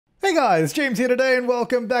Hey guys, James here today and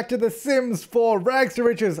welcome back to The Sims 4 Rags to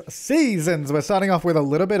Riches Seasons. We're starting off with a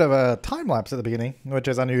little bit of a time lapse at the beginning, which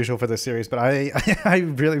is unusual for this series, but I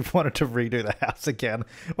really wanted to redo the house again.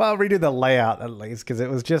 Well, redo the layout at least, because it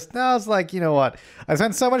was just, I was like, you know what, I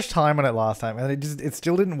spent so much time on it last time and it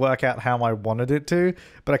still didn't work out how I wanted it to,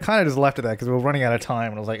 but I kind of just left it there because we were running out of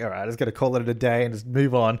time and I was like, all right, I just got to call it a day and just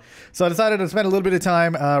move on. So I decided to spend a little bit of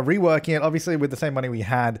time reworking it, obviously with the same money we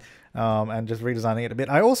had. And just redesigning it a bit.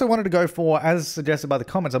 I also wanted to go for, as suggested by the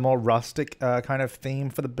comments, a more rustic kind of theme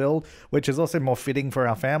for the build, which is also more fitting for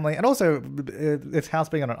our family. And also, its house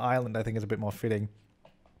being on an island, I think is a bit more fitting.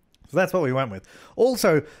 So that's what we went with.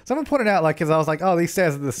 Also, someone pointed out, like, because I was like, oh, these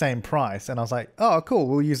stairs are the same price. And I was like, oh, cool,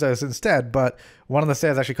 we'll use those instead. But one of the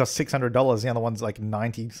stairs actually cost $600. The other one's like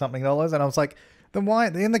 $90-something. And I was like, then why,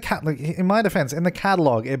 in my defense, in the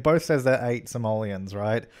catalog, it both says they're 8 simoleons,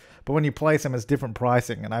 right? But when you place them, it's different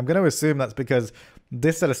pricing. And I'm going to assume that's because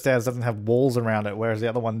this set of stairs doesn't have walls around it, whereas the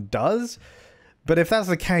other one does. But if that's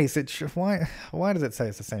the case, why does it say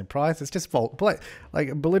it's the same price? It's just like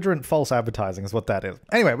belligerent false advertising is what that is.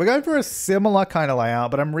 Anyway, we're going for a similar kind of layout,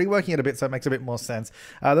 but I'm reworking it a bit so it makes a bit more sense.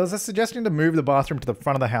 There was a suggestion to move the bathroom to the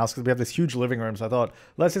front of the house because we have this huge living room. So I thought,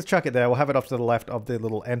 let's just chuck it there. We'll have it off to the left of the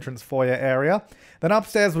little entrance foyer area. Then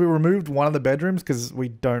upstairs, we removed one of the bedrooms because we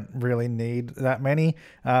don't really need that many.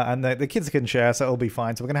 And the kids can share, so it'll be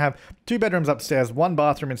fine. So we're going to have 2 bedrooms upstairs, 1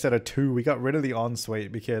 bathroom instead of 2. We got rid of the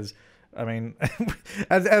ensuite because... I mean,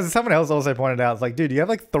 as someone else also pointed out, it's like, dude, you have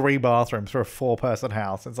like 3 bathrooms for a 4-person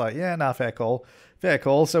house. It's like, yeah, nah, fair call. Fair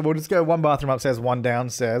call. So we'll just go 1 bathroom upstairs, 1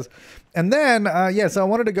 downstairs. And then, yeah, so I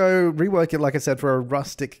wanted to go rework it, like I said, for a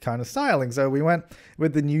rustic kind of styling. So we went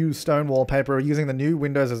with the new stone wallpaper, using the new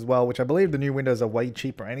windows as well, which I believe the new windows are way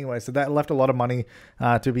cheaper anyway. So that left a lot of money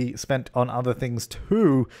to be spent on other things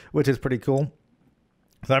too, which is pretty cool.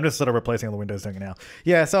 So I'm just sort of replacing all the windows doing it now.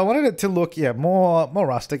 Yeah, so I wanted it to look, yeah, more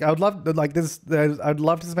rustic. I would love, like this, I'd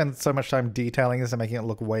love to spend so much time detailing this and making it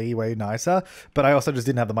look way, way nicer. But I also just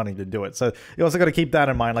didn't have the money to do it. So you also got to keep that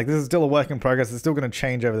in mind. Like this is still a work in progress. It's still going to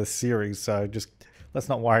change over the series. So just... let's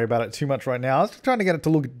not worry about it too much right now. I was just trying to get it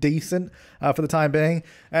to look decent for the time being.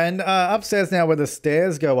 And upstairs now where the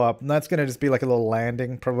stairs go up, and that's going to just be like a little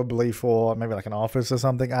landing, probably for maybe like an office or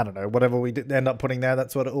something. I don't know. Whatever we end up putting there,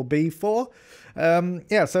 that's what it will be for.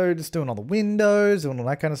 Yeah, so just doing all the windows, doing all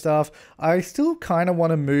that kind of stuff. I still kind of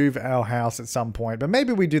want to move our house at some point, but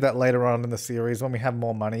maybe we do that later on in the series when we have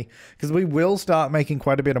more money, because we will start making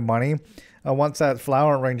quite a bit of money. Once that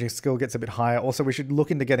flower arranging skill gets a bit higher. Also, we should look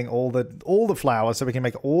into getting all the flowers so we can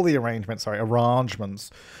make all the arrangements.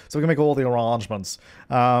 So we can make all the arrangements.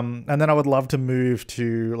 And then I would love to move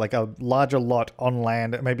to like a larger lot on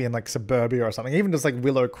land, maybe in like suburbia or something, even just like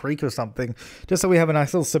Willow Creek or something, just so we have a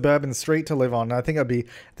nice little suburban street to live on. And I think it'd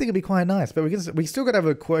be quite nice. But we still got to have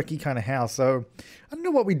a quirky kind of house. So I don't know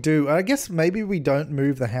what we do. I guess maybe we don't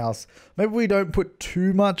move the house. Maybe we don't put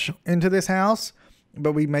too much into this house.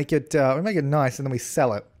 But we make it nice and then we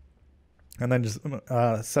sell it, and then just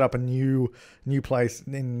set up a new place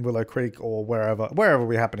in Willow Creek or wherever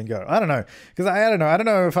we happen to go. I don't know, because I don't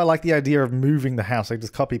know if I like the idea of moving the house, like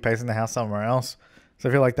just copy pasting the house somewhere else. So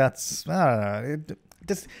I feel like that's, I don't know, it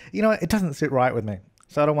just, you know, it doesn't sit right with me.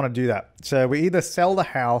 So I don't want to do that. So we either sell the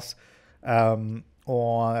house,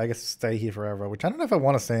 or I guess stay here forever, which I don't know if I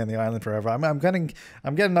want to stay on the island forever. I'm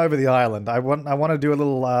getting over the island. I want to do a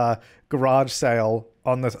little garage sale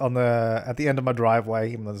at the end of my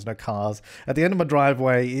driveway, even though there's no cars, at the end of my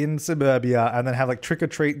driveway in suburbia, and then have like trick or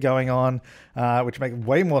treat going on, which makes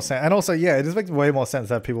way more sense. And also, yeah, it just makes way more sense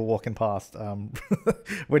to have people walking past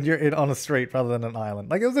when you're on a street rather than an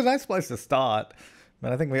island. Like it was a nice place to start.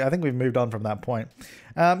 But I think we've moved on from that point.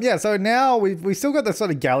 Yeah, so now we still got this sort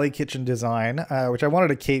of galley kitchen design, which I wanted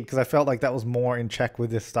to keep because I felt like that was more in check with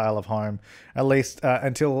this style of home, at least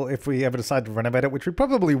until if we ever decide to renovate it, which we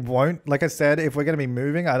probably won't. Like I said, if we're going to be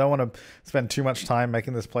moving, I don't want to spend too much time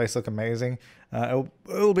making this place look amazing.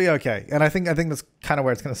 It'll be okay, and I think that's kind of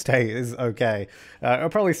where it's going to stay, is okay. It'll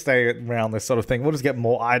probably stay around this sort of thing. We'll just get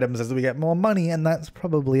more items as we get more money, and that's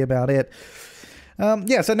probably about it.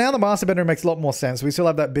 Yeah, so now the master bedroom makes a lot more sense. We still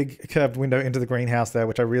have that big curved window into the greenhouse there,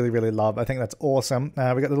 which I really, really love. I think that's awesome.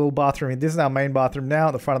 We got the little bathroom. This is our main bathroom now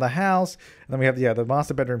at the front of the house. And then we have, yeah, the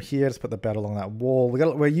master bedroom here. Just put the bed along that wall.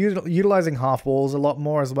 We're utilizing half walls a lot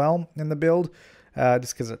more as well in the build,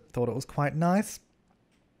 just because I thought it was quite nice.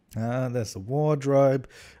 There's the wardrobe.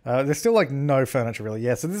 There's still like no furniture really.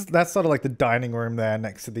 Yeah, so that's sort of like the dining room there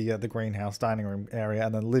next to the greenhouse dining room area,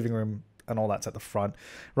 and then living room and all that's at the front,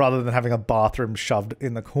 rather than having a bathroom shoved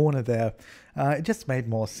in the corner there. It just made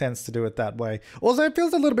more sense to do it that way. Also, it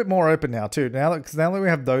feels a little bit more open now too. Now that we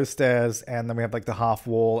have those stairs, and then we have like the half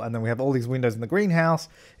wall, and then we have all these windows in the greenhouse,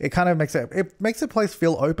 it kind of makes the place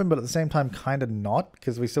feel open, but at the same time kind of not,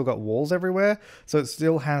 because we still got walls everywhere. So it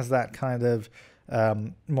still has that kind of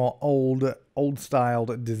more old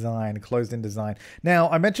styled design, closed in design. Now,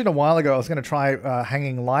 I mentioned a while ago I was going to try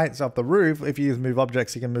hanging lights up the roof. If you use move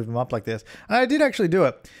objects, you can move them up like this. And I did actually do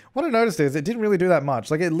it. What I noticed is it didn't really do that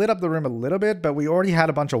much. Like, it lit up the room a little bit, but we already had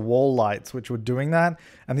a bunch of wall lights which were doing that.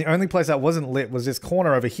 And the only place that wasn't lit was this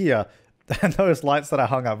corner over here. And those lights that I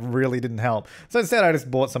hung up really didn't help. So instead, I just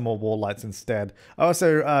bought some more wall lights instead. I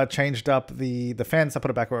also changed up the fence. I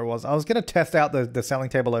put it back where it was. I was going to test out the selling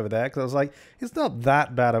table over there, because I was like, it's not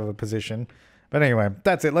that bad of a position. But anyway,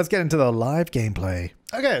 that's it. Let's get into the live gameplay.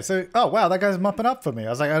 Okay, so, oh wow, that guy's mopping up for me. I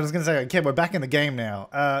was going to say, okay, we're back in the game now.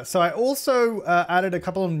 So I also added a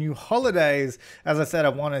couple of new holidays, as I said I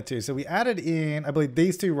wanted to. So we added in, I believe,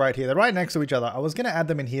 these two right here. They're right next to each other. I was going to add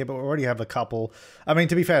them in here, but we already have a couple. I mean,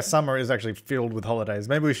 to be fair, summer is actually filled with holidays.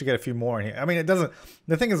 Maybe we should get a few more in here. I mean, it doesn't,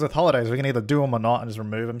 the thing is with holidays, we can either do them or not and just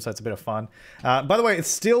remove them, so it's a bit of fun. By the way, it's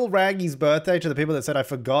still Raggy's birthday. To the people that said I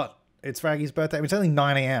forgot, it's Raggy's birthday. It's only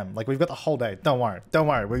 9 a.m. Like, we've got the whole day. Don't worry. Don't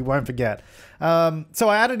worry. We won't forget. So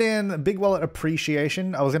I added in Big Wallet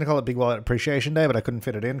Appreciation. I was going to call it Big Wallet Appreciation Day, but I couldn't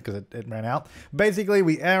fit it in because it ran out. Basically,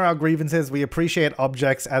 we air our grievances. We appreciate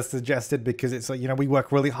objects as suggested, because it's like, you know, we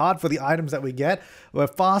work really hard for the items that we get. We're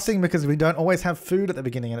fasting because we don't always have food at the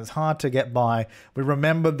beginning and it's hard to get by. We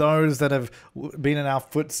remember those that have been in our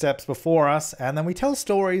footsteps before us, and then we tell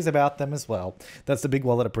stories about them as well. That's the Big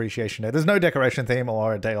Wallet Appreciation Day. There's no decoration theme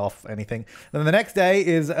or a day off anything. Then the next day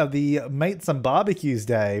is the Mate Some Barbecues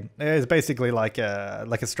Day. It's basically like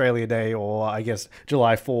Australia Day, or I guess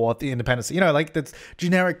July 4th, the Independence. You know, like that's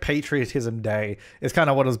generic patriotism day is kind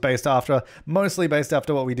of what it was based after. Mostly based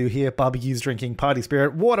after what we do here: barbecues, drinking, party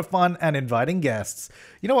spirit, water fun, and inviting guests.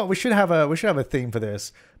 You know what? We should have a theme for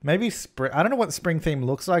this. Maybe spring. I don't know what the spring theme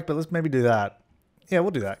looks like, but let's maybe do that. Yeah,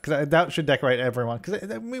 we'll do that, because that should decorate everyone.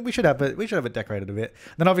 Because we should have it decorated a bit.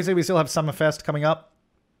 Then obviously we still have Summerfest coming up,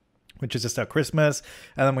 which is just our Christmas,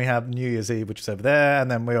 and then we have New Year's Eve, which is over there, and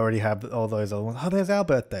then we already have all those other ones. Oh, there's our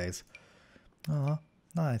birthdays. Oh,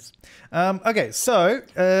 nice. Okay, so,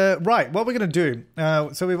 right, what we're going to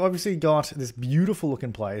do, so we've obviously got this beautiful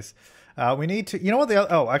looking place. We need to, you know what,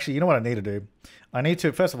 actually, you know what I need to do? I need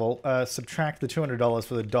to, first of all, subtract the $200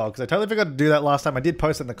 for the dog, because I totally forgot to do that last time. I did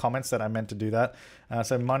post in the comments that I meant to do that.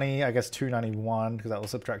 So money, I guess $291, because that will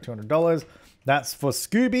subtract $200. That's for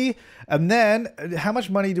Scooby. And then how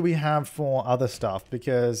much money do we have for other stuff?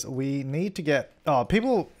 Because we need to get,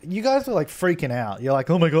 people, you guys are like freaking out. You're like,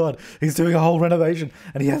 oh my God, he's doing a whole renovation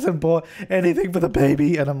and he hasn't bought anything for the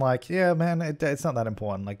baby. And I'm like, yeah, man, it's not that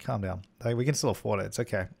important. Like, calm down. Like, we can still afford it. It's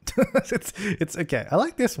okay. it's okay. I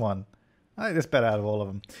like this one. I like this better out of all of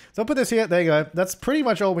them. So I'll put this here. There you go. That's pretty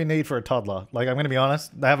much all we need for a toddler. Like, I'm going to be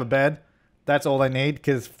honest. They have a bed. That's all they need,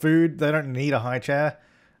 because food, they don't need a high chair.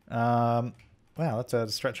 Wow, that's a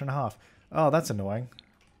stretch and a half. Oh, that's annoying.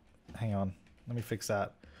 Hang on. Let me fix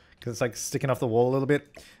that, because it's like sticking off the wall a little bit.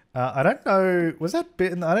 I don't know. Was that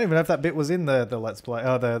bit in the, I don't even know if that bit was in the Let's Play.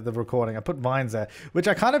 Oh, the recording. I put vines there, which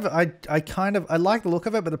I like the look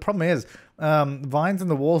of it, but the problem is vines in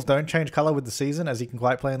the walls don't change color with the season, as you can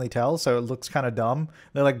quite plainly tell. So it looks kind of dumb.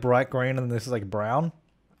 They're like bright green, and this is like brown.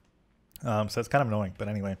 So it's kind of annoying, but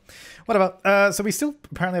anyway, whatever. So we still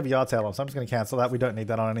apparently have a yard sale on, so I'm just going to cancel that. We don't need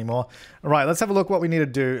that on anymore. All right, let's have a look what we need to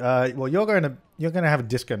do. Well, you're going to have a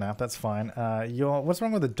disco nap. That's fine. What's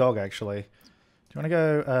wrong with the dog, actually? Do you want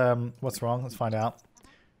to go, what's wrong? Let's find out.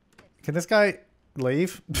 Can this guy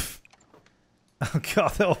leave? Oh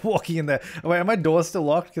God, they're all walking in there. Oh, wait, are my doors still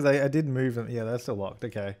locked? Because I did move them. Yeah, they're still locked.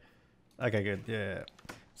 Okay. Okay, good. Yeah.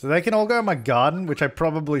 So they can all go in my garden, which I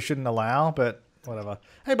probably shouldn't allow, but whatever.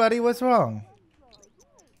 Hey, buddy, what's wrong?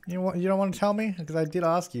 You don't want to tell me? Because I did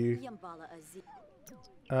ask you.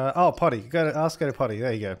 Oh, potty. Ask to go to potty.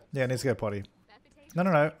 There you go. Yeah, it needs to go potty.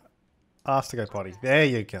 No. Ask to go potty. There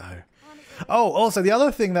you go. Oh, also, the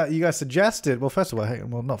other thing that you guys suggested, well, first of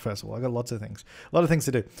all, not first of all, I got lots of things. A lot of things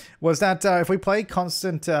to do. Was that if we play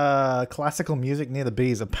constant classical music near the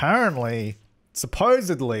bees, apparently,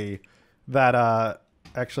 supposedly, that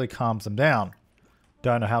actually calms them down.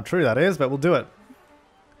 Don't know how true that is, but we'll do it.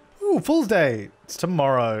 Ooh, Fool's Day. It's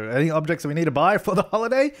tomorrow. Any objects that we need to buy for the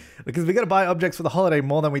holiday? Because we got to buy objects for the holiday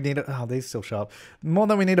more than we need to... Oh, these still sharp. More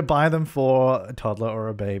than we need to buy them for a toddler or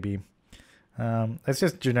a baby. It's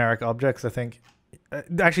just generic objects, I think.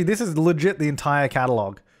 Actually, this is legit the entire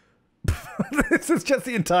catalog. This is just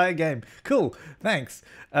the entire game. Cool. Thanks.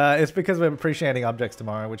 It's because we're appreciating objects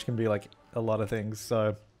tomorrow, which can be like a lot of things.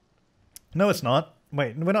 So, no, it's not.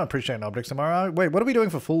 Wait, we're not appreciating objects tomorrow. Wait, what are we doing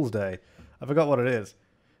for Fool's Day? I forgot what it is.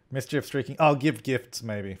 Mischief streaking. Oh, give gifts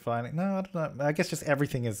maybe. Fine. No, I don't know. I guess just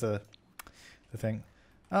everything is the thing.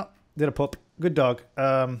 Oh, did a poop. Good dog.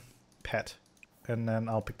 Pet. And then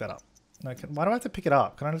I'll pick that up. No, why do I have to pick it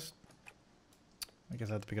up? Can I just... I guess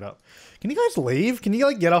I have to pick it up. Can you guys leave? Can you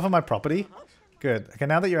like get off of my property? Good. Okay,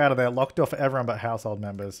 now that you're out of there, locked off for everyone but household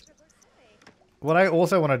members. What I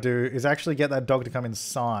also want to do is actually get that dog to come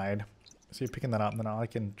inside. So you're picking that up and then I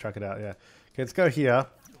can track it out, yeah. Okay, let's go here.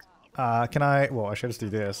 Can I... Well, I should just do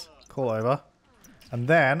this. Call over. And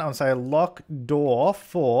then I'll say lock door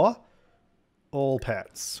for all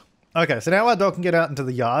pets. Okay, so now our dog can get out into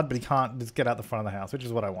the yard, but he can't just get out the front of the house, which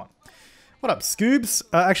is what I want. What up, Scoobs?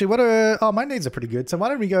 Actually, what are... Oh, my needs are pretty good. So why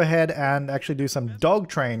don't we go ahead and actually do some dog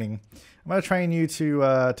training. I'm going to train you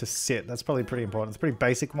to sit. That's probably pretty important. It's a pretty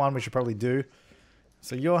basic one we should probably do.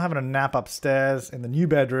 So you're having a nap upstairs in the new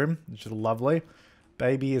bedroom, which is lovely.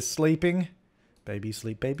 Baby is sleeping. Baby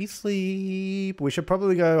sleep, baby sleep. We should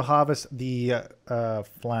probably go harvest the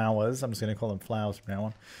flowers. I'm just going to call them flowers from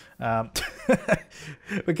now on.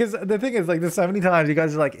 Because the thing is, like, there's so many times you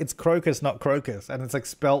guys are like, it's crocus, not crocus. And it's like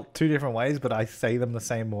spelt two different ways, but I say them the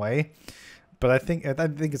same way. But I think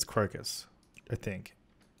it's crocus. I think.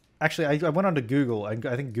 Actually, I went on to Google. I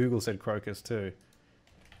think Google said crocus too.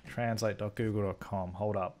 Translate.google.com.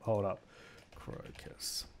 Hold up.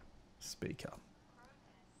 Crocus. Speaker.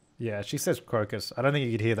 Yeah, she says crocus. I don't think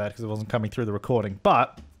you could hear that because it wasn't coming through the recording,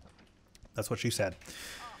 but that's what she said.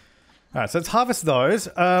 All right, so let's harvest those.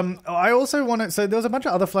 I also want to... So there's a bunch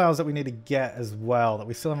of other flowers that we need to get as well that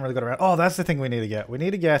we still haven't really got around. Oh, that's the thing we need to get. We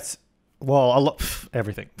need to get... Well, a lot...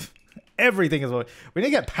 Everything. Everything is what... We need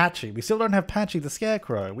to get Patchy. We still don't have Patchy the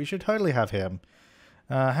Scarecrow. We should totally have him.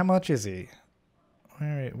 How much is he?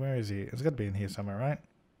 Where is he? It's got to be in here somewhere, right?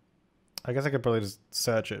 I guess I could probably just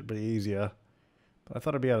search it, pretty easier. But I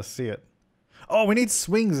thought I'd be able to see it. Oh, we need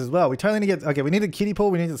swings as well. We totally need to get... Okay, we need a kiddie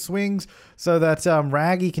pool. We need the swings so that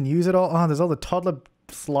Raggy can use it all. Oh, there's all the toddler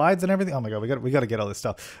slides and everything. Oh my god, we got to get all this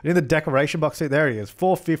stuff. We need the decoration box. There he is.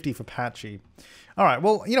 $4.50 for Patchy. All right,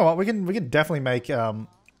 well, you know what? We can definitely make...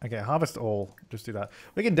 okay, harvest all. Just do that.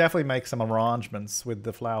 We can definitely make some arrangements with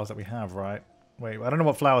the flowers that we have, right? Wait, I don't know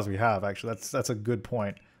what flowers we have, actually. That's a good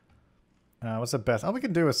point. What's the best? Oh, we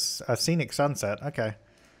can do a scenic sunset. Okay.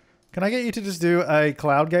 Can I get you to just do a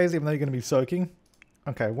cloud gaze, even though you're going to be soaking?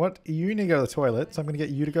 Okay, what? You need to go to the toilet, so I'm going to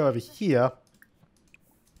get you to go over here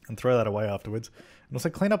and throw that away afterwards. And also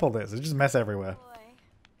clean up all this. There's just mess everywhere.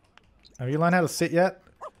 Have you learned how to sit yet?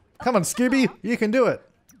 Come on, Scooby! You can do it!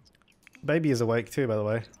 Baby is awake too, by the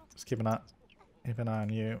way. Just keep an eye on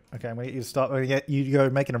you. Okay, I'm going to get you to stop. I'm going to get you to go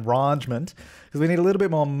make an arrangement. Because we need a little bit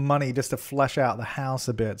more money just to flesh out the house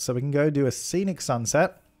a bit. So we can go do a scenic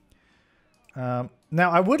sunset. Now,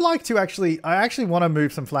 I would like to actually... I actually want to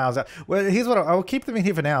move some flowers out. Well, here's what... I'll keep them in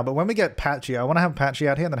here for now. But when we get Patchy, I want to have Patchy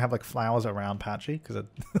out here and then have like flowers around Patchy. Because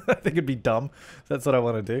I think it'd be dumb. So that's what I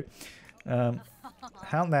want to do.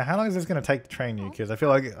 How long is this going to take to train you, kids? I feel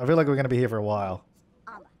like we're going to be here for a while.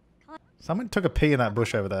 Someone took a pee in that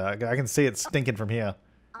bush over there. I can see it stinking from here.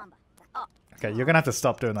 Okay, you're going to have to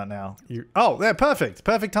stop doing that now. Oh, yeah, perfect.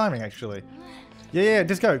 Perfect timing, actually. Yeah,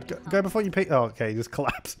 just go. Go before you pee. Oh, okay, just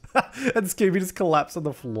collapse. And Scooby just collapsed on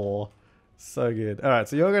the floor. So good. All right,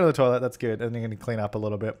 so you're going to the toilet. That's good. And you're going to clean up a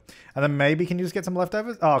little bit. And then maybe, can you just get some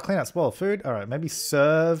leftovers? Oh, clean out spoiled food. All right, maybe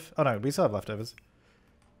serve. Oh, no, we still have leftovers.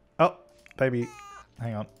 Oh, baby.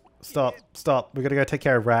 Hang on. Stop. We're going to go take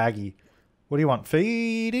care of Raggy. What do you want?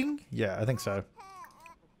 Feeding? Yeah, I think so.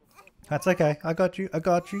 That's okay. I got you. I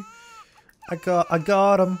got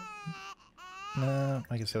him. No,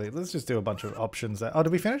 make it silly. Let's just do a bunch of options there. Oh,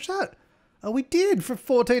 did we finish that? Oh, we did for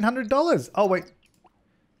 $1,400. Oh, wait.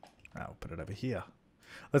 I'll put it over here.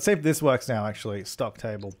 Let's see if this works now, actually. Stock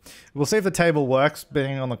table. We'll see if the table works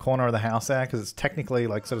being on the corner of the house there, because it's technically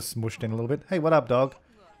like sort of smushed in a little bit. Hey, what up, dog?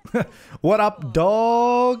 What up,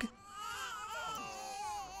 dog?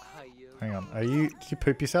 Hang on. Did you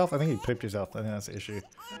poop yourself? I think you pooped yourself. I think that's the issue.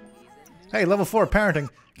 Hey, level 4 parenting.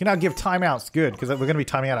 You can now give timeouts. Good, because we're going to be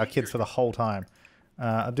timing out our kids for the whole time.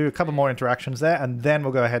 I'll do a couple more interactions there, and then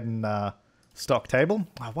we'll go ahead and stock table.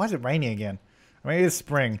 Oh, why is it raining again? I mean, it is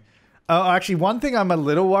spring. Oh, actually, one thing I'm a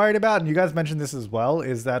little worried about, and you guys mentioned this as well,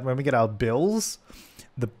 is that when we get our bills,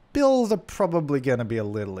 the bills are probably going to be a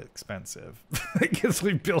little expensive. Because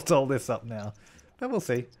we built all this up now. But we'll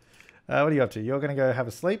see. What are you up to? You're going to go have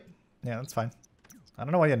a sleep? Yeah, that's fine. I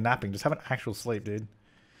don't know why you're napping. Just have an actual sleep, dude.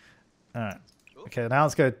 Alright. Okay, now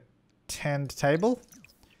let's go tend table.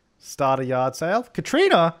 Start a yard sale.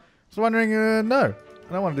 Katrina? I was wondering, no.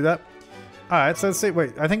 I don't want to do that. Alright, so let's see.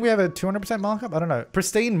 Wait, I think we have a 200% markup? I don't know.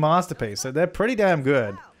 Pristine masterpiece. So they're pretty damn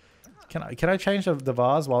good. Can I change the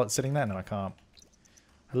vase while it's sitting there? No, I can't.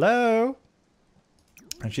 Hello?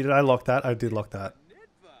 Actually, did I lock that? I did lock that.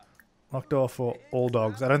 Locked door for all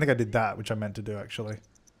dogs. I don't think I did that, which I meant to do, actually.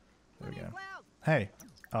 There we go. Hey.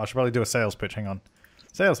 Oh, I should probably do a sales pitch. Hang on.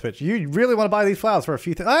 Sales pitch. You really want to buy these flowers for a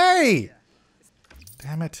few... Hey!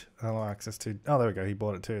 Damn it. Oh, access to... Oh, there we go. He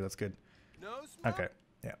bought it too. That's good. Okay.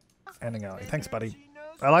 Yeah. Ending alley. Thanks, buddy.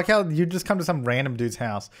 I like how you just come to some random dude's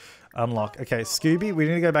house. Unlock. Okay, Scooby, we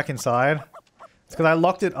need to go back inside. It's because I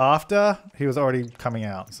locked it after he was already coming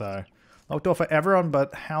out, so... Lock door for everyone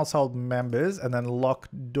but household members, and then lock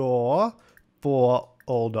door for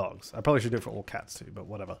all dogs. I probably should do it for all cats too, but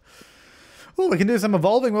whatever. Oh, we can do some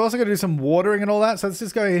evolving. We're also going to do some watering and all that, so let's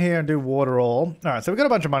just go in here and do water all. Alright, so we've got a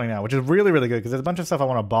bunch of money now, which is really, really good, because there's a bunch of stuff I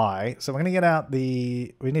want to buy. So we're going to get out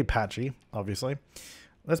the... We need Patchy, obviously.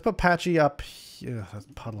 Let's put Patchy up here.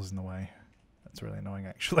 That puddle's in the way. That's really annoying,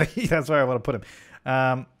 actually. That's where I want to put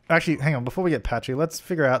him. Actually, hang on. Before we get Patchy, let's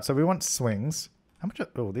figure out... So we want swings. How much...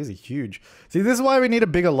 Oh, these are huge. See, this is why we need a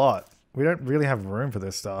bigger lot. We don't really have room for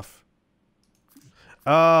this stuff.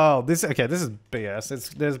 Oh, this... Okay, this is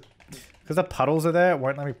BS. There's... Because the puddles are there, it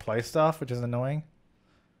won't let me play stuff, which is annoying.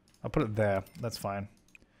 I'll put it there. That's fine.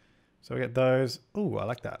 So we get those. Ooh, I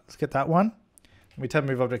like that. Let's get that one. We turn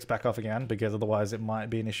move objects back off again, because otherwise it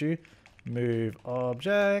might be an issue. Move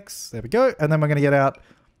objects. There we go. And then we're going to get out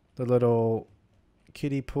the little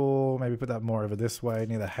kiddie pool. Maybe put that more over this way,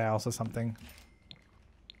 near the house or something.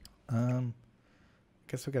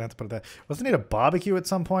 Guess we're going to have to put it there. We also need a barbecue at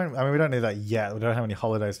some point. I mean, we don't need that yet. We don't have any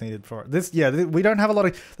holidays needed for it. This, yeah, we don't have a lot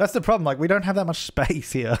of... That's the problem. Like, we don't have that much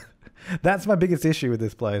space here. That's my biggest issue with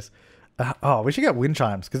this place. Oh, we should get wind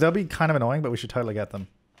chimes, because they'll be kind of annoying, but we should totally get them.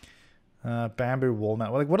 Bamboo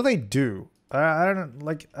walnut. Well, like, what do they do? I don't know.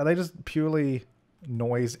 Like, are they just purely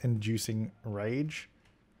noise-inducing rage?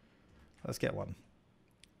 Let's get one.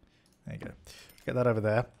 There you go. Get that over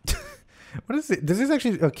there. What is it? This is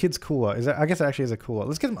actually a kid's cooler. Is that? I guess it actually is a cooler.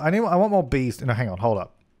 Let's get. I want more bees. No, hang on. Hold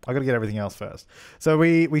up. I got to get everything else first. So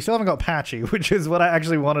we still haven't got Patchy, which is what I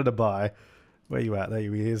actually wanted to buy. Where you at? There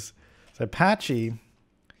he is. So Patchy.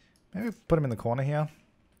 Maybe put him in the corner here.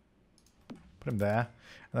 Put him there,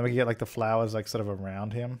 and then we can get like the flowers like sort of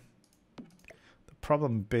around him. The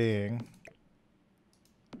problem being.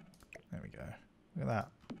 There we go. Look at that.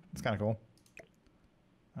 It's kind of cool.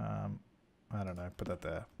 I don't know. Put that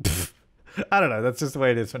there. I don't know. That's just the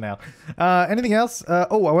way it is for now. Anything else?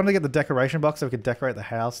 Oh, I wanted to get the decoration box so we could decorate the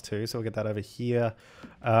house too. So we'll get that over here.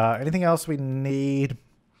 Anything else we need?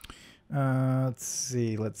 Let's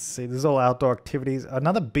see. Let's see. This is all outdoor activities.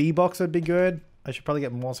 Another bee box would be good. I should probably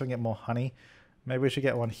get more so we can get more honey. Maybe we should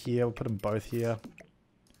get one here. We'll put them both here.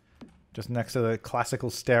 Just next to the classical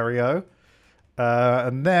stereo.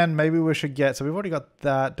 And then maybe we should get... So we've already got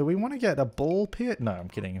that. Do we want to get a ball pit? No, I'm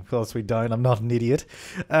kidding. Of course we don't. I'm not an idiot.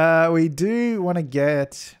 We do want to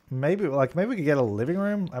get... Maybe we could get a living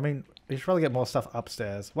room. I mean, we should probably get more stuff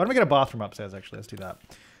upstairs. Why don't we get a bathroom upstairs, actually? Let's do that.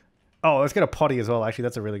 Oh, let's get a potty as well. Actually,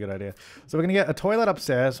 that's a really good idea. So we're going to get a toilet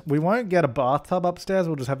upstairs. We won't get a bathtub upstairs.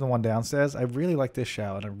 We'll just have the one downstairs. I really like this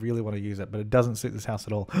shower, and I really want to use it, but it doesn't suit this house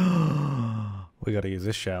at all. We got to use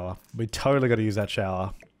this shower. We totally got to use that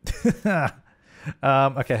shower.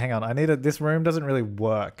 Okay, hang on. This room doesn't really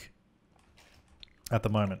work at the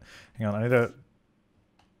moment. Hang on, the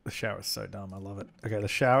shower is so dumb. I love it. Okay, the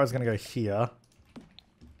shower is going to go here.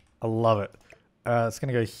 I love it. It's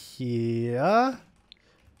going to go here.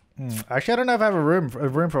 Actually, I don't know if I have a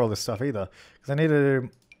room for all this stuff either. Because I need to...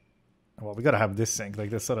 Well, we got to have this sink, like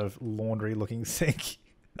this sort of laundry-looking sink.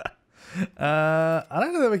 I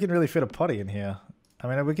don't know that we can really fit a potty in here. I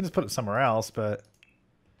mean, we can just put it somewhere else, but...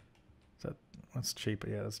 That's cheaper.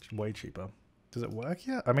 Yeah, that's way cheaper. Does it work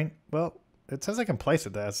yet? I mean, well, it says I can place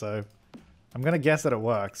it there, so I'm going to guess that it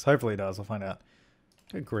works. Hopefully it does. We'll find out.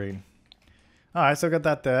 Good green. All right, so I got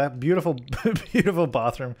that there. Beautiful, beautiful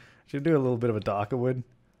bathroom. Should do a little bit of a darker wood.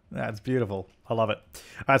 That's beautiful. I love it.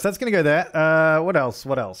 All right, so that's going to go there. What else?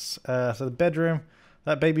 What else? So the bedroom.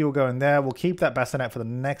 That baby will go in there. We'll keep that bassinet for the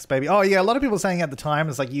next baby. Oh, yeah, a lot of people saying at the time,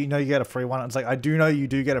 it's like, you know you get a free one. It's like, I do know you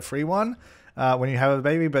do get a free one. When you have a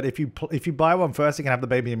baby, but if you buy one first, you can have the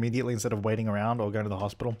baby immediately instead of waiting around or going to the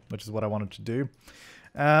hospital, which is what I wanted to do.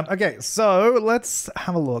 Okay, so let's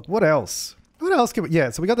have a look. What else? What else can we...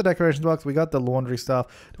 Yeah, so we got the decorations box. We got the laundry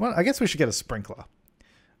stuff. I guess we should get a sprinkler.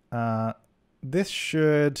 This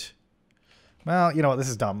should... Well, you know what? This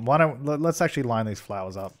is dumb. Why don't let's actually line these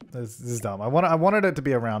flowers up. This is dumb. I wanted it to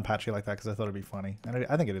be a round patchy like that because I thought it'd be funny, and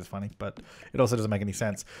I think it is funny, but it also doesn't make any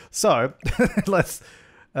sense. So let's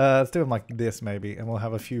do them like this maybe, and we'll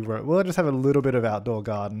have a few. We'll just have a little bit of outdoor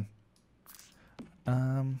garden.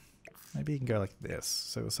 Maybe you can go like this.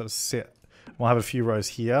 So we'll sort of sit. We'll have a few rows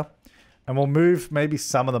here, and we'll move maybe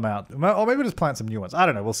some of them out, or maybe we'll just plant some new ones. I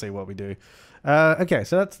don't know. We'll see what we do. Okay,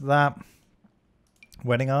 so that's that.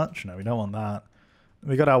 Wedding arch? No, we don't want that.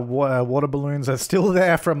 We got our water balloons. They're still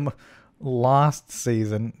there from last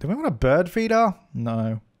season. Do we want a bird feeder?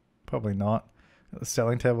 No, probably not. The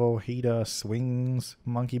selling table, heater, swings,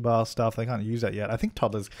 monkey bar stuff. They can't use that yet. I think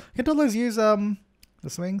toddlers. Can toddlers use the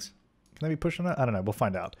swings? Can they be pushing it? I don't know. We'll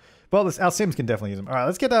find out. Well, our Sims can definitely use them. All right,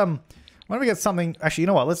 let's get why don't we get something? Actually, you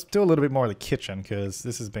know what? Let's do a little bit more of the kitchen because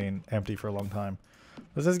this has been empty for a long time.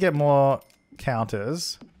 Let's just get more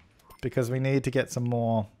counters. Because we need to get some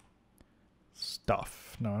more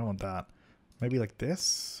stuff. No, I don't want that. Maybe like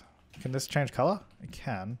this. Can this change color? It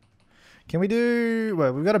can. Can we do?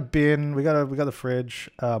 Well, we've got a bin. We got the fridge.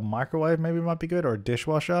 Microwave maybe might be good, or a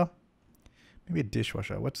dishwasher. Maybe a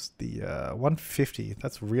dishwasher. What's the 150?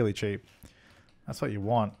 That's really cheap. That's what you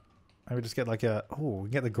want. Maybe just get like a. Oh, we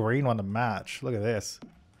can get the green one to match. Look at this.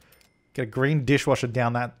 Get a green dishwasher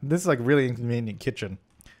down that. This is like really inconvenient kitchen.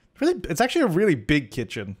 It's actually a really big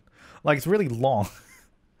kitchen. Like, it's really long.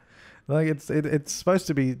 Like, it's supposed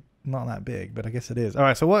to be not that big, but I guess it is. All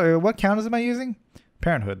right, so what counters am I using?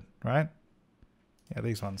 Parenthood, right? Yeah,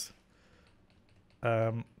 these ones.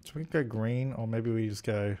 So we can go green, or maybe we just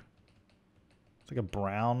go... It's like a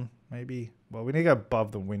brown, maybe. Well, we need to go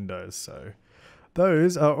above the windows, so...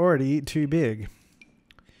 Those are already too big.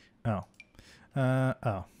 Oh.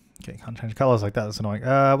 Oh. Okay, can't change colors like that. That's annoying.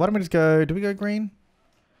 Why don't we just go... Do we go green?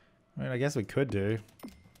 I mean, I guess we could do...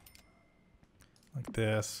 Like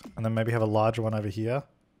this. And then maybe have a larger one over here.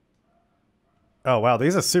 Oh, wow.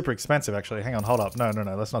 These are super expensive, actually. Hang on. Hold up. No.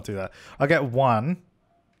 Let's not do that. I'll get one.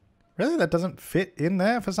 Really? That doesn't fit in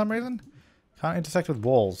there for some reason? Can't intersect with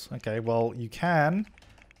walls. Okay, well, you can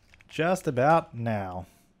just about now.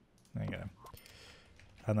 There you go.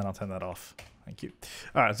 And then I'll turn that off. Thank you.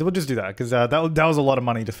 All right, so we'll just do that because that was a lot of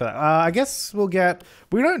money just for that. I guess we'll get...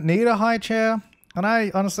 We don't need a high chair. And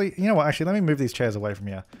I honestly, you know what, actually, let me move these chairs away from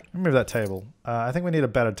here. Let me move that table. I think we need a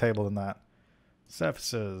better table than that.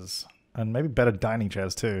 Surfaces. And maybe better dining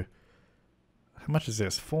chairs, too. How much is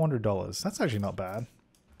this? $400. That's actually not bad.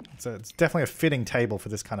 It's definitely a fitting table for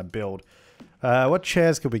this kind of build. What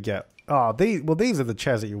chairs could we get? Oh, these are the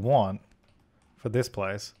chairs that you want for this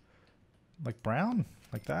place. Like brown?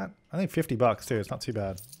 Like that? I think $50 too. It's not too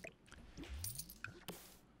bad.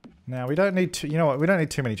 Now, we don't need to, you know what, we don't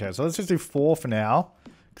need too many chairs. So let's just do 4 for now.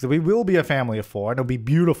 Because we will be a family of 4 and it'll be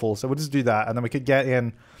beautiful. So we'll just do that. And then we could get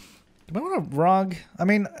in, do we want a rug? I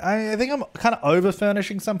mean, I think I'm kind of over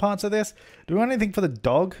furnishing some parts of this. Do we want anything for the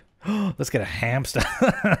dog? Let's get a hamster.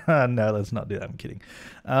 No, let's not do that. I'm kidding.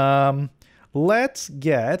 Let's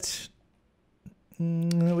get, I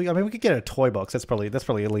mean, we could get a toy box. That's probably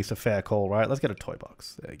at least a fair call, right? Let's get a toy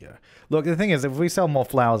box. There you go. Look, the thing is, if we sell more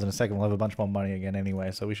flowers in a second, we'll have a bunch more money again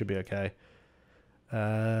anyway, so we should be okay.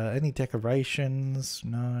 Any decorations?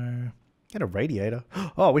 No. Get a radiator.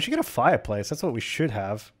 Oh, we should get a fireplace. That's what we should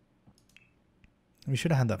have. We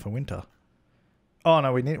should have had that for winter. Oh,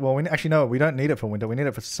 no, we need... Well, actually, no, we don't need it for winter. We need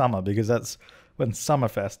it for summer because that's when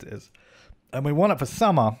Summerfest is. And we want it for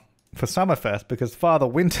summer... For Summerfest, because Father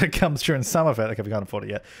Winter comes during Summerfest. Okay, we can't afford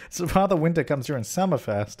it yet. So Father Winter comes during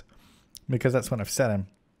Summerfest, because that's when I've set him.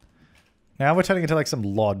 Now we're turning into like some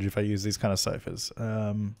lodge if I use these kind of sofas.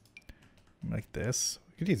 Like this.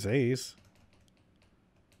 We could use these.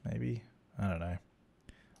 Maybe. I don't know.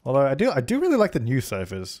 Although I do really like the new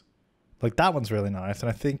sofas. Like that one's really nice, and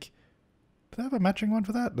I think... Do they have a matching one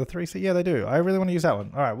for that? The 3-seat? Yeah, they do. I really want to use that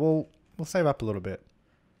one. Alright, we'll save up a little bit.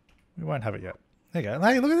 We won't have it yet. There you go.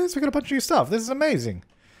 Hey, look at this. We've got a bunch of new stuff. This is amazing.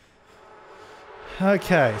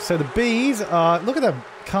 Okay, so the bees are... Look at them.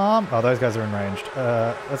 Calm. Oh, those guys are enraged.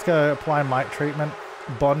 Let's go apply mite treatment.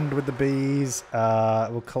 Bond with the bees.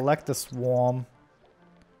 We'll collect the swarm.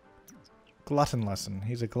 Glutton lesson.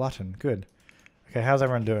 He's a glutton. Good. Okay, how's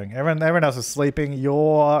everyone doing? Everyone else is sleeping.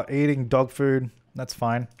 You're eating dog food. That's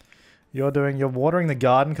fine. You're watering the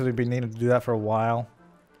garden because we've been needing to do that for a while.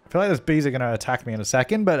 I feel like those bees are going to attack me in a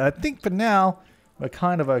second, but I think for now... We're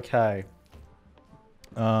kind of okay.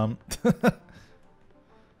 Oh,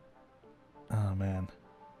 man.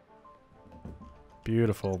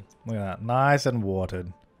 Beautiful. Look at that. Nice and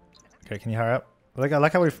watered. Okay, can you hurry up? I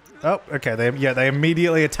like how we've... Oh, okay. They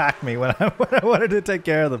immediately attacked me when I wanted to take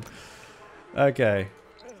care of them. Okay.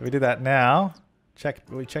 So we do that now.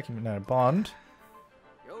 We checking, no, bond.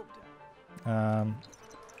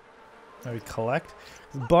 Maybe collect.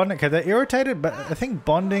 Bond, okay, they're irritated, but I think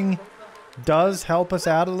bonding does help us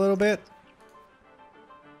out a little bit.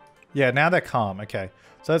 Yeah, now they're calm, okay.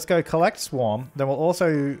 So let's go collect swarm. Then we'll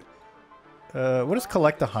also, we'll just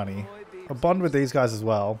collect the honey. I'll bond with these guys as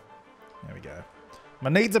well. There we go. My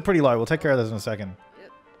needs are pretty low. We'll take care of those in a second.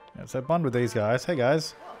 Yeah, so bond with these guys. Hey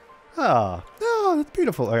guys. Ah, oh, that's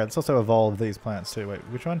beautiful. Okay, let's also evolve these plants too. Wait,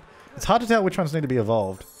 which one? It's hard to tell which ones need to be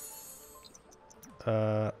evolved.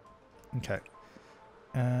 Okay.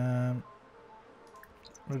 We'll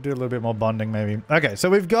do a little bit more bonding maybe. Okay, so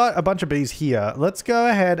we've got a bunch of bees here. Let's go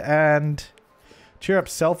ahead and cheer up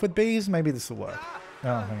self with bees. Maybe this will work.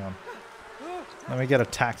 Oh, hang on. Let me get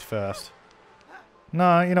attacked first.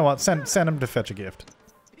 No, you know what? Send him to fetch a gift.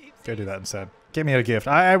 Go do that instead. Get me a gift.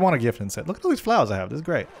 I want a gift instead. Look at all these flowers I have. This is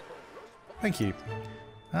great. Thank you.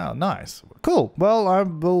 Oh, nice. Cool. Well, I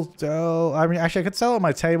will... I mean, actually, I could sell it on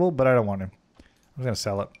my table, but I don't want to. I'm going to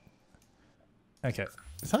sell it. Okay.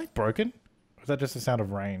 Is that like broken? Or is that just the sound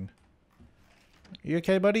of rain? You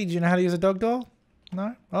okay, buddy? Do you know how to use a dog door?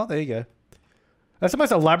 No? Oh, there you go. That's the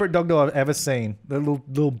most elaborate dog door I've ever seen. The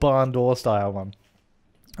little barn door style one.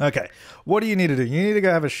 Okay. What do you need to do? You need to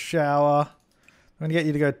go have a shower. I'm going to get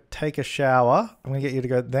you to go take a shower. I'm going to get you to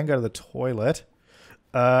go then go to the toilet.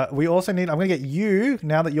 We also need... I'm going to get you,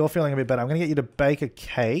 now that you're feeling a bit better, I'm going to get you to bake a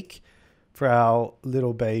cake for our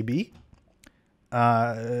little baby.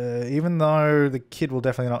 Even though the kid will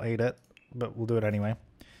definitely not eat it, but we'll do it anyway.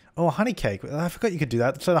 Oh, honey cake. I forgot you could do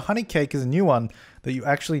that. So the honey cake is a new one that you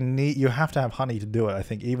actually need. You have to have honey to do it, I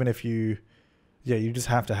think. Even if you... Yeah, you just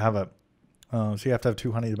have to have it. So you have to have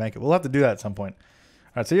 2 honey to make it. We'll have to do that at some point.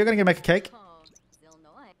 Alright, so you're going to go make a cake.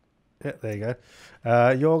 Yeah, there you go.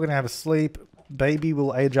 You're going to have a sleep. Baby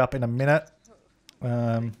will age up in a minute.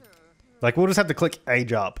 Like, we'll just have to click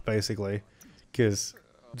age up, basically. Because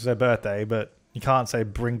it's their birthday, but you can't say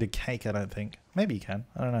bring the cake, I don't think. Maybe you can.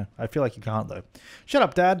 I don't know. I feel like you can't, though. Shut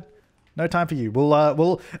up, Dad. No time for you.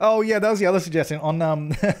 We'll... Oh, yeah, that was the other suggestion. On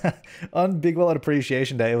on Big Wallet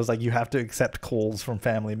Appreciation Day, it was like you have to accept calls from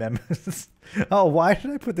family members. Oh, why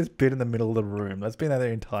did I put this bit in the middle of the room? That's been there the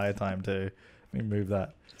entire time, too. Let me move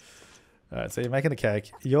that. Alright, so you're making the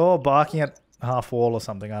cake. You're barking at half wall or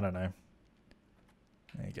something. I don't know.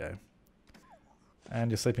 There you go. And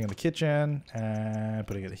you're sleeping in the kitchen. And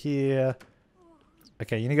putting it here.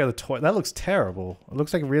 Okay, you need to go to the toilet. That looks terrible. It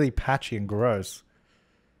looks like really patchy and gross.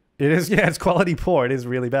 It is, yeah, it's quality poor. It is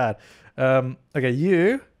really bad. Okay,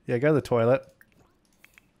 you... Yeah, go to the toilet.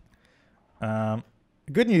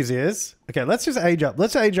 Good news is... Okay, let's just age up.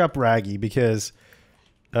 Let's age up Raggy because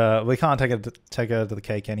we can't take her to the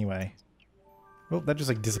cake anyway. Oh, that just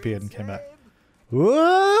like disappeared and came back.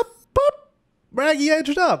 Whoop! Boop! Raggy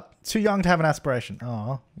aged up. Too young to have an aspiration.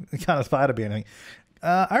 Oh, can't aspire to be anything.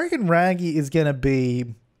 I reckon Raggy is gonna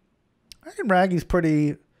be... I reckon Raggy's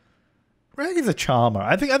pretty... Raggy's a charmer.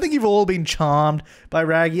 I think you've all been charmed by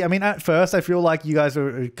Raggy. I mean, at first, I feel like you guys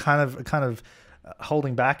are kind of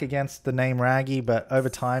holding back against the name Raggy, but over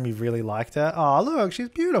time, you've really liked her. Oh, look, she's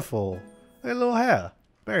beautiful. Look at her little hair.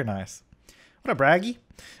 Very nice. What up, Raggy?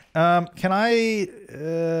 Can I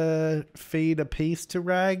feed a piece to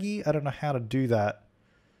Raggy? I don't know how to do that.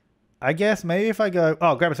 I guess maybe if I go...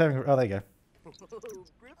 Oh, grab a saving... Oh, there you go.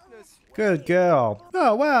 Good girl.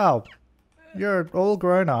 Oh, wow. You're all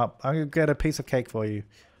grown up. I'm going to get a piece of cake for you.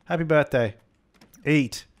 Happy birthday.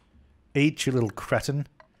 Eat. Eat, you little cretin.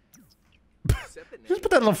 Just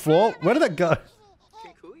put that on the floor. Where did that go?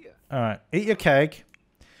 Alright. Eat your cake.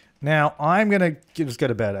 Now, I'm going to just go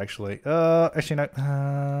to bed, actually. Actually,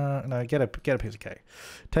 no. No, get a piece of cake.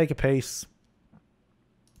 Take a piece.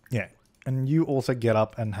 Yeah. And you also get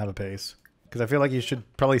up and have a piece. Because I feel like you should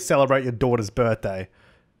probably celebrate your daughter's birthday.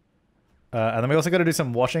 And then we also got to do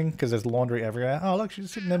some washing because there's laundry everywhere. Oh, look,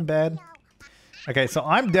 she's sitting in bed. Okay, so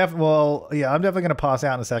I'm definitely going to pass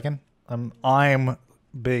out in a second. I'm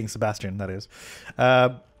being Sebastian, that is.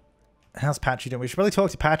 How's Patchy doing? We should probably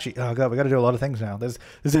talk to Patchy. Oh, God, we got to do a lot of things now. There's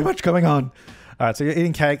too much going on. All right, so you're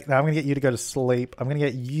eating cake. Now I'm going to get you to go to sleep. I'm going to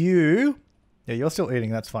get you... Yeah, you're still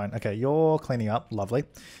eating. That's fine. Okay, you're cleaning up. Lovely.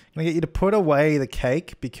 I'm going to get you to put away the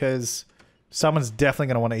cake because someone's definitely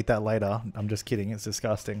going to want to eat that later. I'm just kidding. It's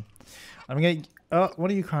disgusting. I'm going to... Oh,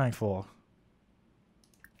 what are you crying for?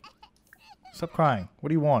 Stop crying. What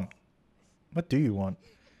do you want? What do you want?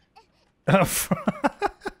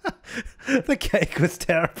 The cake was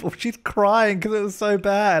terrible. She's crying because it was so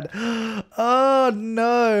bad. Oh,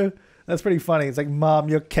 no. That's pretty funny. It's like, Mom,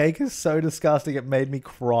 your cake is so disgusting it made me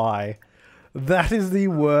cry. That is the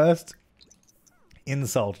worst.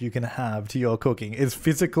 insult you can have to your cooking is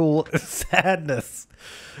physical sadness.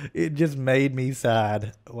 It just made me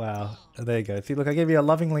sad. Wow. There you go. See, look, I gave you a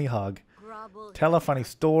lovingly hug. Tell a funny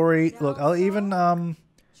story. Look, I'll even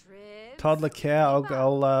toddler care.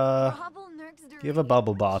 I'll give a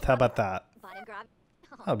bubble bath. How about that?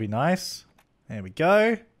 That'll be nice. There we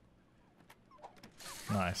go.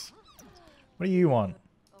 Nice. What do you want?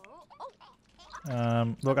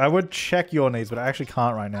 Look, I would check your needs, but I actually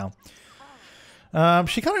can't right now.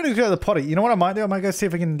 She kind of needs to go to the potty. You know what I might do? I might go see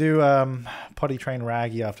if I can do potty train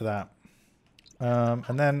Raggy after that.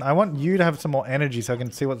 And then I want you to have some more energy so I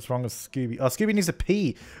can see what's wrong with Scooby. Oh, Scooby needs to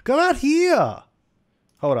pee. Go out here!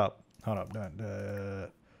 Hold up. Hold up. Don't.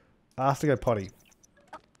 Ask to go potty.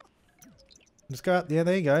 Just go out. Yeah,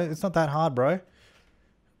 there you go. It's not that hard, bro.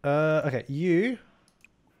 Okay, you.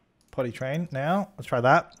 Potty train. Now, let's try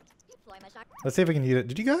that. Let's see if we can use it.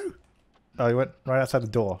 Did you go? Oh, you went right outside the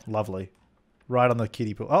door. Lovely. Right on the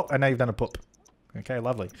kiddie pool. Oh, and now you've done a poop. Okay,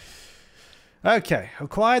 lovely. Okay,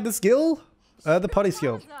 acquired the skill. The potty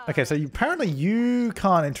skill. Okay, so apparently you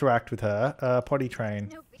can't interact with her. Potty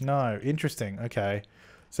train. No, interesting. Okay.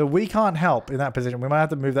 So we can't help in that position. We might have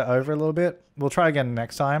to move that over a little bit. We'll try again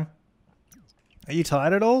next time. Are you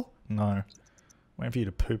tired at all? No. Waiting for you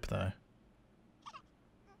to poop though.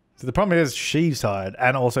 So the problem is she's tired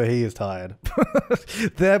and also he is tired.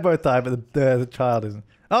 They're both tired, but the child isn't.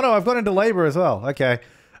 Oh no, I've gone into labor as well. Okay.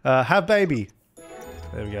 Have baby.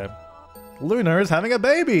 There we go. Luna is having a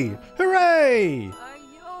baby. Hooray!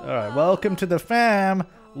 Alright, welcome to the fam.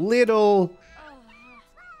 Little...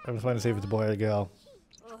 I'm just waiting to see if it's a boy or a girl.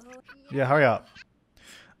 Yeah, hurry up.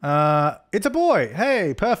 It's a boy.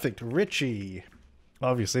 Hey, perfect. Richie.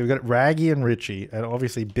 Obviously, we've got Raggy and Richie. And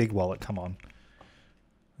obviously, Big Wallet. Come on.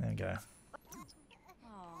 There you go.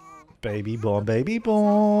 Baby born, baby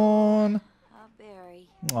born.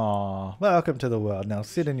 Aw, welcome to the world. Now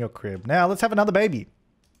sit in your crib. Now let's have another baby.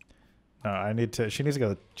 No, I need to. She needs to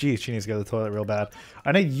go. Geez, she needs to go to the toilet real bad.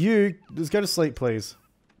 I need you. Just go to sleep, please.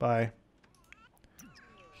 Bye.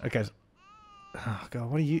 Okay. Oh god,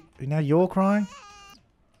 what are you? Now you're crying.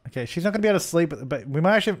 Okay, she's not gonna be able to sleep. But we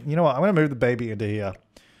might actually. You know what? I'm gonna move the baby into here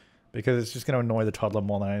because it's just gonna annoy the toddler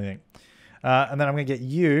more than anything. And then I'm gonna get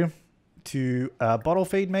you to bottle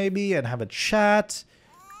feed maybe and have a chat.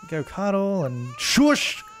 Go cuddle and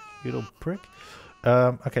shush, you little prick.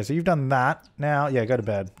 Okay, so you've done that. Now, yeah, go to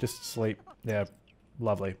bed. Just sleep. Yeah,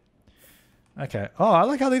 lovely. Okay. Oh, I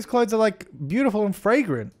like how these clothes are like beautiful and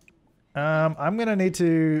fragrant. I'm gonna need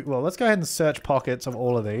to. Well, let's go ahead and search pockets of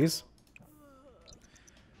all of these.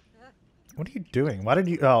 What are you doing? Why did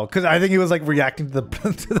you? Oh, because I think he was like reacting to the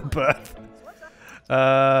to the birth.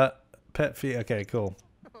 Pet fee. Okay, cool.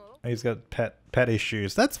 He's got pet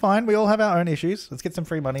issues. That's fine. We all have our own issues. Let's get some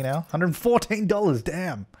free money now. $114.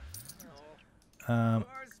 Damn.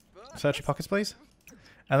 Search your pockets, please.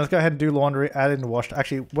 And let's go ahead and do laundry. Add in the wash.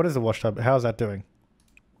 Actually, what is the wash tub? How is that doing?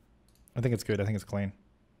 I think it's good. I think it's clean.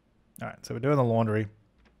 All right. So we're doing the laundry.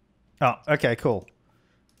 Oh, okay, cool.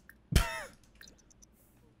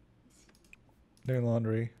 Doing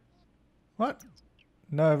laundry. What?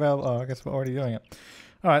 No available. Oh, I guess we're already doing it.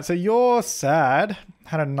 Alright, so you're sad.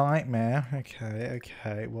 Had a nightmare. Okay,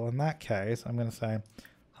 okay. Well, in that case, I'm going to say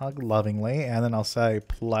hug lovingly, and then I'll say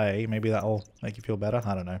play. Maybe that'll make you feel better.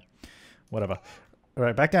 I don't know. Whatever.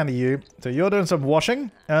 Alright, back down to you. So you're doing some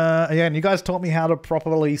washing. Again, you guys taught me how to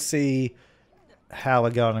properly see how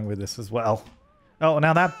we're going with this as well. Oh,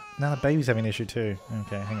 now the baby's having an issue too.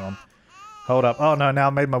 Okay, hang on. Hold up. Oh, no, now I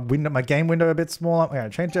made my game window a bit smaller. Okay,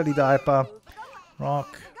 change dirty diaper.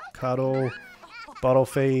 Rock. Cuddle. Bottle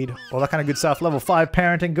feed, all that kind of good stuff. Level 5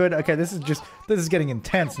 parenting, good. Okay, this is getting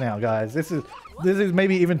intense now, guys. This is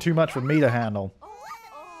maybe even too much for me to handle.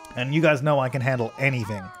 And you guys know I can handle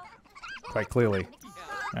anything, quite clearly.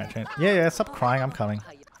 All right, yeah, stop crying. I'm coming.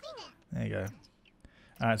 There you go.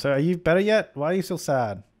 All right, so are you better yet? Why are you still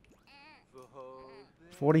sad?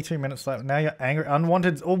 42 minutes left. Now you're angry.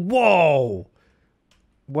 Unwanted. Oh, whoa!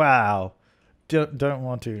 Wow. Don't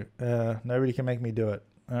want to. Nobody can make me do it.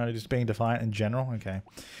 Just being defiant in general? Okay.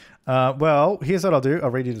 Well, here's what I'll do.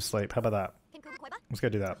 I'll read you to sleep. How about that? Let's go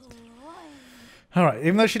do that. Alright,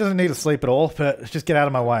 even though she doesn't need to sleep at all, but just get out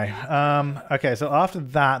of my way. Okay, so after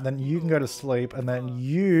that, then you can go to sleep, and then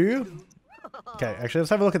you... Okay, actually,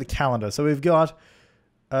 let's have a look at the calendar. So we've got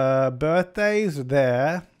birthdays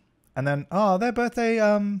there, and then, oh, their birthday,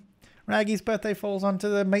 Raggy's birthday falls onto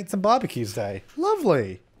the Meats and Barbecues Day.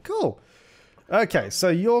 Lovely. Cool. Okay, so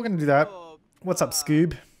you're going to do that. What's up,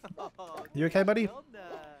 Scoob? You okay, buddy?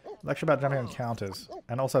 Lecture about jumping on counters.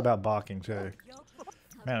 And also about barking, too.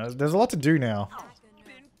 Man, there's a lot to do now.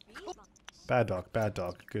 Bad dog,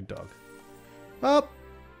 good dog. Oh,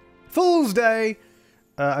 Fool's Day.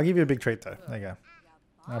 I'll give you a big treat though. There you go.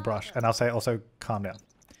 A brush. And I'll say also calm down.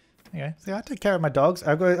 Okay. See, I take care of my dogs.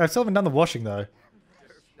 I still haven't done the washing though.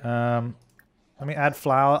 Let me add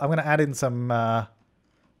flour. I'm going to add in some more.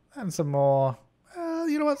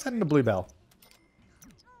 You know what? Send in the bluebell.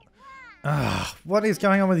 What is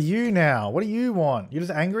going on with you now? What do you want? You're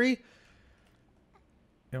just angry?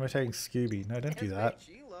 You're imitating Scooby. No, don't do that.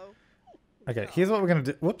 Okay, here's what we're going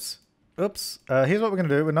to do. Whoops. Oops. Here's what we're going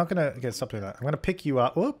to do. We're not going to... Okay, stop doing that. I'm going to pick you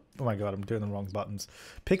up. Whoop. Oh my god, I'm doing the wrong buttons.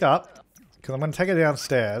 Pick up. Because I'm going to take her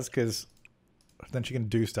downstairs. Because then she can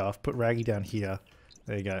do stuff. Put Raggy down here.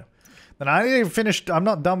 There you go. Then I ain't even finished. I'm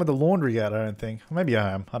not done with the laundry yet, I don't think. Maybe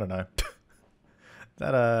I am. I don't know.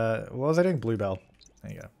 What was I doing? Bluebell.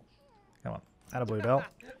 There you go. Come on. Add a bluebell.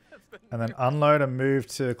 And then unload and move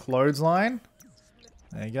to clothesline.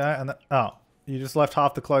 There you go. And then, oh, you just left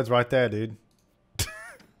half the clothes right there, dude.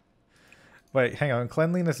 Wait, hang on.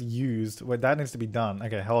 Cleanliness used. Wait, that needs to be done.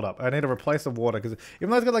 Okay, hold up. I need to replace the water because even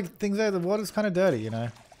though it's got like things there, the water's kind of dirty, you know.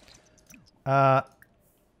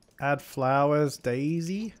 Add flowers,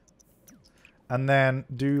 Daisy. And then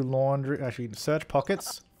do laundry. Actually, search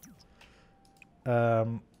pockets.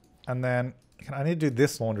 And then I need to do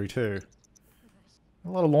this laundry too. A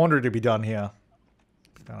lot of laundry to be done here.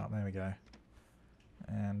 Oh, there we go.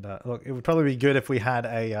 And look, it would probably be good if we had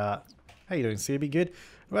a. How you doing? See, it'd be good.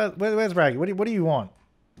 Where's Raggy? What do you want?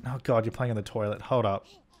 Oh god, you're playing in the toilet. Hold up.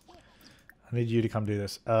 I need you to come do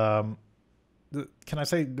this. Can I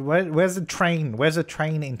say where's the train? Where's the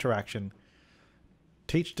train interaction?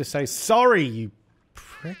 Teach to say sorry, you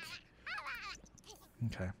prick.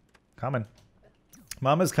 Okay, coming.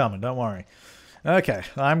 Mama's coming. Don't worry. Okay,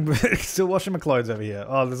 I'm still washing my clothes over here.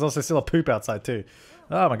 Oh, there's also still a poop outside too.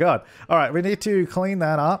 Oh my god. All right, we need to clean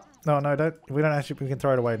that up. No, don't. We don't actually. We can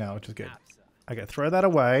throw it away now, which is good. Okay, throw that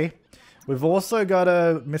away. We've also got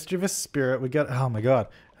a mischievous spirit. We got. Oh my god.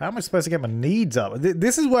 How am I supposed to get my needs up?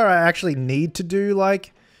 This is where I actually need to do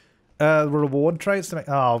like reward traits to make.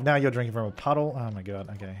 Oh, now you're drinking from a puddle. Oh my god.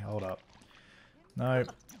 Okay, hold up. No,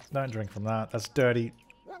 don't drink from that. That's dirty,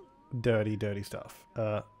 dirty stuff.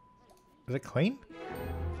 Is it clean?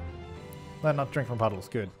 No, not drink from puddles.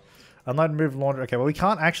 Good. Unload and move laundry. Okay, well we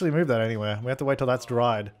can't actually move that anywhere. We have to wait till that's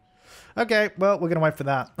dried. Okay, well we're gonna wait for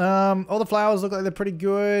that. All the flowers look like they're pretty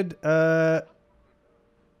good.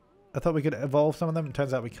 I thought we could evolve some of them. It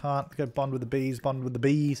turns out we can't. We got bond with the bees, bond with the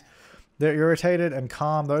bees. They're irritated and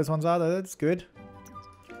calm. Those ones are. That's good.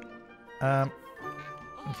 Okay,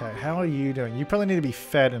 how are you doing? You probably need to be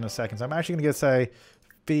fed in a second. So I'm actually going to go say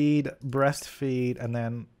feed, breastfeed, and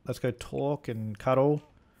then let's go talk and cuddle.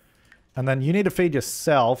 And then you need to feed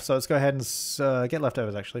yourself. So let's go ahead and get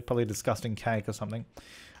leftovers, actually. Probably a disgusting cake or something.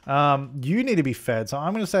 You need to be fed. So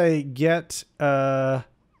I'm going to say get... how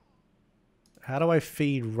do I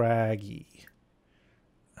feed Raggy?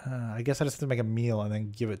 I guess I just have to make a meal and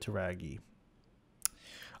then give it to Raggy.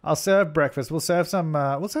 I'll serve breakfast. We'll serve some...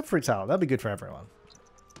 we'll serve fruit salad. That'll be good for everyone.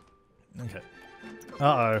 Okay.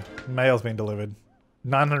 Uh-oh. Mail's been delivered.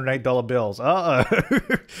 $908 bills. Uh-oh.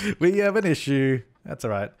 We have an issue. That's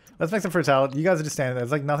alright. Let's make some fruit salad. You guys are just standing there.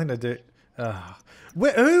 There's like nothing to do.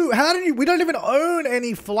 Who? How did you... We don't even own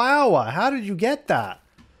any flour. How did you get that?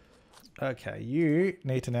 Okay, you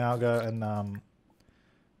need to now go and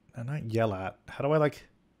don't yell at. How do I like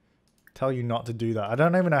tell you not to do that? I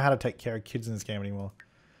don't even know how to take care of kids in this game anymore.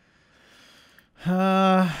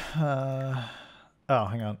 Oh,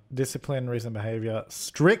 hang on. Discipline, reason, behavior.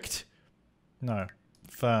 Strict? No.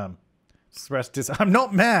 Firm. Express I'm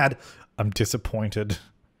not mad. I'm disappointed.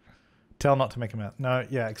 Tell not to make him mad. No,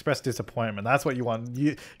 yeah, express disappointment. That's what you want.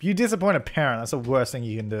 If you disappoint a parent, that's the worst thing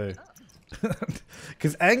you can do.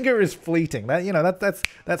 Because anger is fleeting. That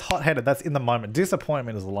that's hot-headed. That's in the moment.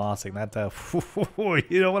 Disappointment is lasting. That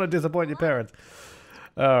you don't want to disappoint your parents.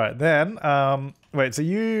 All right, then. Wait. So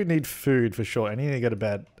you need food for sure, and you need to go to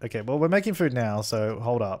bed. Okay. Well, we're making food now, so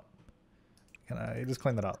hold up. Can I just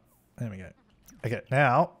clean that up? There we go. Okay.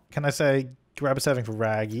 Now, can I say grab a serving for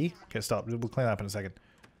Raggy? Okay, stop. We'll clean that up in a second.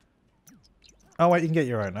 Oh wait, you can get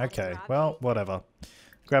your own. Okay. Well, whatever.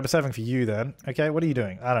 Grab a serving for you then. Okay. What are you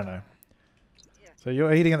doing? I don't know. So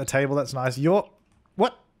you're eating at the table, that's nice. You're...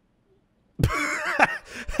 What?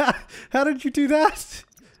 How did you do that?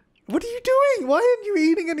 What are you doing? Why aren't you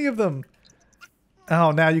eating any of them?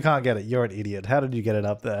 Oh, now you can't get it. You're an idiot. How did you get it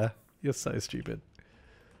up there? You're so stupid.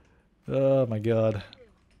 Oh my god.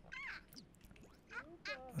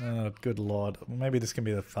 Oh, good lord. Maybe this can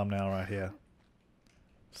be the thumbnail right here.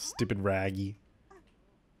 Stupid Raggy.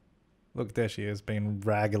 Look, there she is, being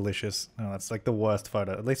ragalicious. Oh, that's like the worst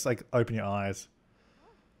photo. At least, like, open your eyes.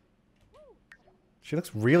 She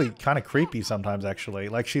looks really kind of creepy sometimes, actually.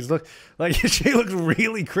 Like she looks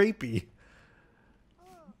really creepy.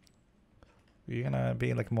 Are you gonna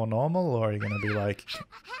be like more normal, or are you gonna be like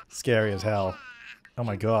scary as hell? Oh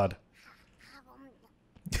my god.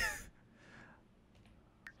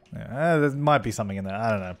 Yeah, there might be something in there. I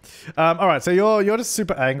don't know. All right, so you're just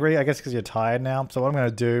super angry, I guess, because you're tired now. So what I'm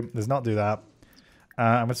gonna do is not do that.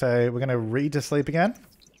 I'm gonna say we're gonna read to sleep again.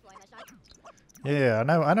 Yeah,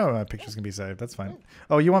 I know my pictures can be saved. That's fine.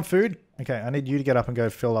 Oh, you want food? Okay, I need you to get up and go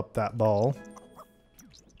fill up that bowl.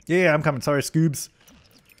 Yeah, I'm coming. Sorry, Scoobs.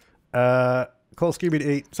 Call Scooby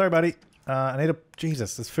to eat. Sorry, buddy. I need a...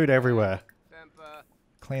 Jesus, there's food everywhere.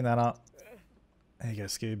 Clean that up. There you go,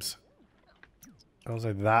 Scoobs.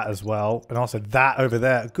 Also that as well. And also that over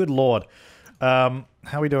there. Good lord. How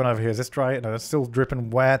are we doing over here? Is this dry? No, it's still dripping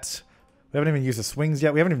wet. We haven't even used the swings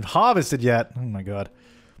yet. We haven't even harvested yet. Oh my god.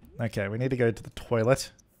 Okay, we need to go to the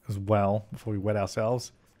toilet as well before we wet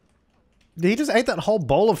ourselves. He just ate that whole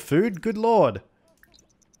bowl of food? Good lord.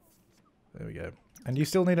 There we go. And you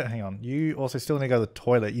still need to... Hang on. You also still need to go to the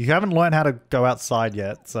toilet. You haven't learned how to go outside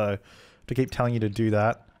yet, so... to keep telling you to do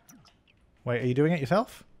that. Wait, are you doing it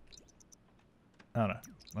yourself? Oh no.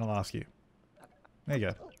 I'll ask you. There you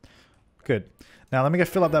go. Good. Now let me go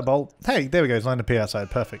fill up that bowl. Hey, there we go. It's learned to pee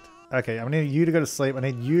outside. Perfect. Okay, I need you to go to sleep. I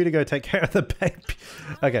need you to go take care of the baby.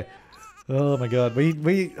 Okay. Oh my god. We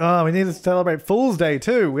need to celebrate Fool's Day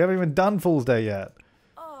too. We haven't even done Fool's Day yet.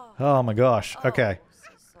 Oh my gosh. Okay.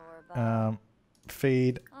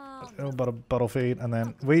 Feed. Bottle feed. And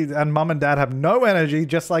then mum and dad have no energy,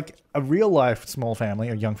 just like a real life small family,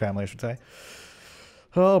 or young family I should say.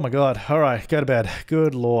 Oh my god. Alright, go to bed.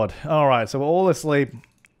 Good lord. Alright, so we're all asleep.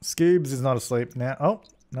 Scoobs is not asleep now. Oh.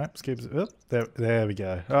 No, Scoobs. Oh, there we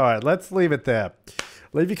go. Alright, let's leave it there.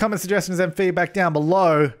 Leave your comments, suggestions, and feedback down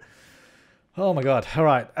below. Oh my god.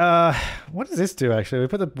 Alright. What does this do actually? We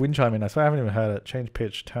put the wind chime in. I swear I haven't even heard it. Change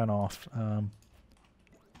pitch, turn off. I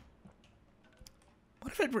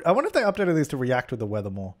wonder if they updated these to react with the weather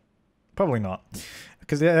more. Probably not.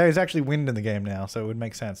 Because there's actually wind in the game now, so it would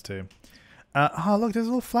make sense too. Oh look, there's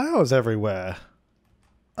little flowers everywhere.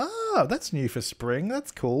 Oh, that's new for spring.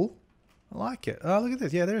 That's cool. I like it. Oh, look at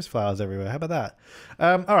this. Yeah, there's flowers everywhere. How about that?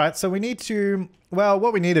 Alright, so we need to... Well,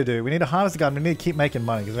 what we need to do, we need to harvest the garden. We need to keep making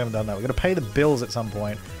money because we haven't done that. We're going to pay the bills at some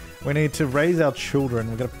point. We need to raise our children.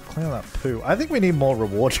 We're going to clean all that poo. I think we need more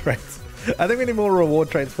reward traits. I think we need more reward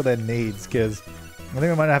traits for their needs because I think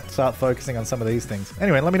we might have to start focusing on some of these things.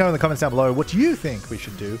 Anyway, let me know in the comments down below what you think we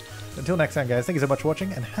should do. Until next time, guys, thank you so much for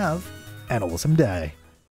watching and have an awesome day.